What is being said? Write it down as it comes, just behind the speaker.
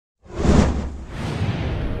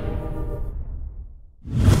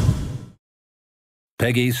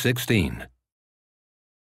Peggy 16.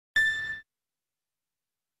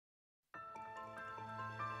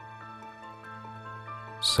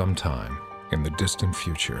 Sometime in the distant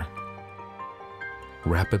future,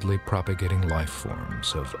 rapidly propagating life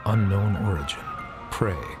forms of unknown origin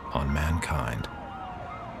prey on mankind.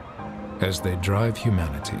 As they drive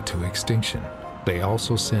humanity to extinction, they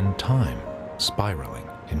also send time spiraling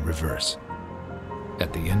in reverse.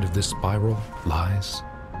 At the end of this spiral lies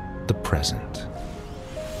the present.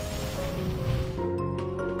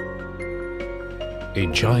 A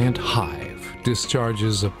giant hive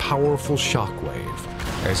discharges a powerful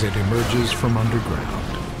shockwave as it emerges from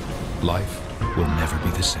underground. Life will never be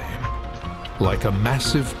the same. Like a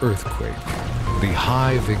massive earthquake, the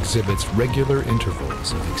hive exhibits regular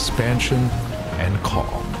intervals of expansion and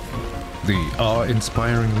calm. The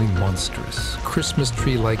awe-inspiringly monstrous Christmas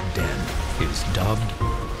tree-like den is dubbed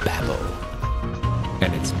Babel,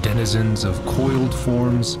 and its denizens of coiled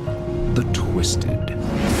forms, the Twisted.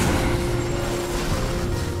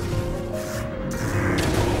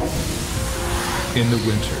 In the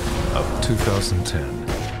winter of 2010,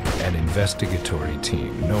 an investigatory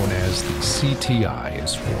team known as the CTI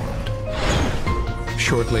is formed.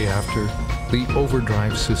 Shortly after, the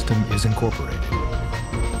overdrive system is incorporated,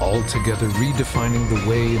 altogether redefining the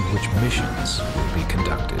way in which missions will be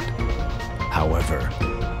conducted. However,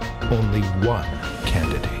 only one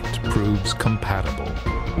candidate proves compatible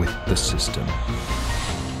with the system.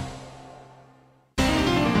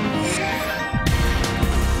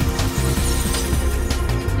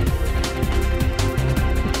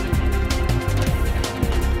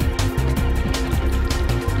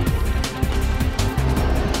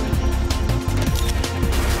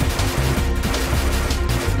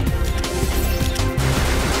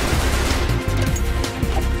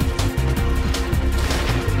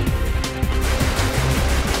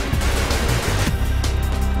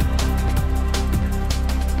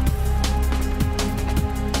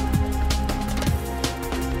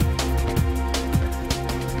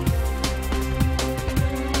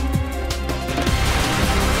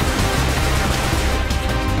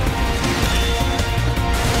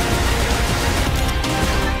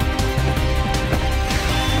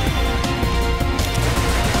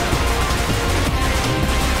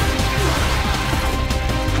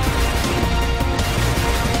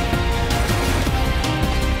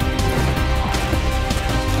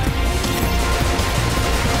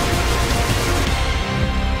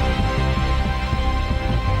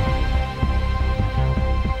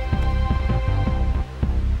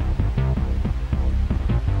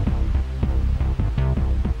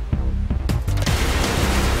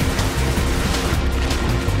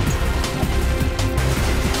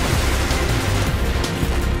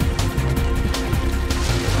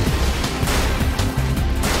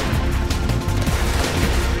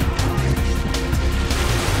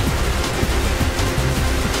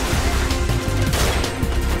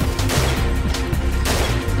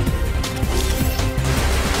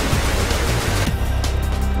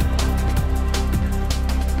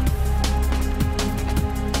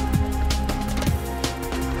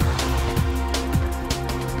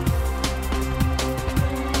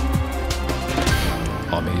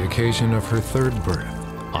 On the occasion of her third birth,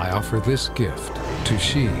 I offer this gift to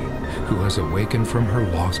she who has awakened from her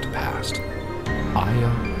lost past,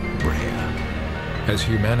 Aya Brea. As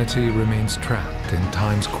humanity remains trapped in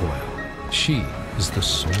time's coil, she is the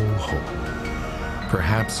sole hope.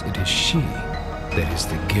 Perhaps it is she that is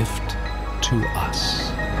the gift to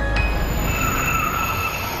us.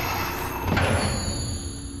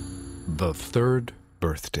 The third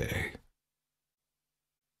birthday.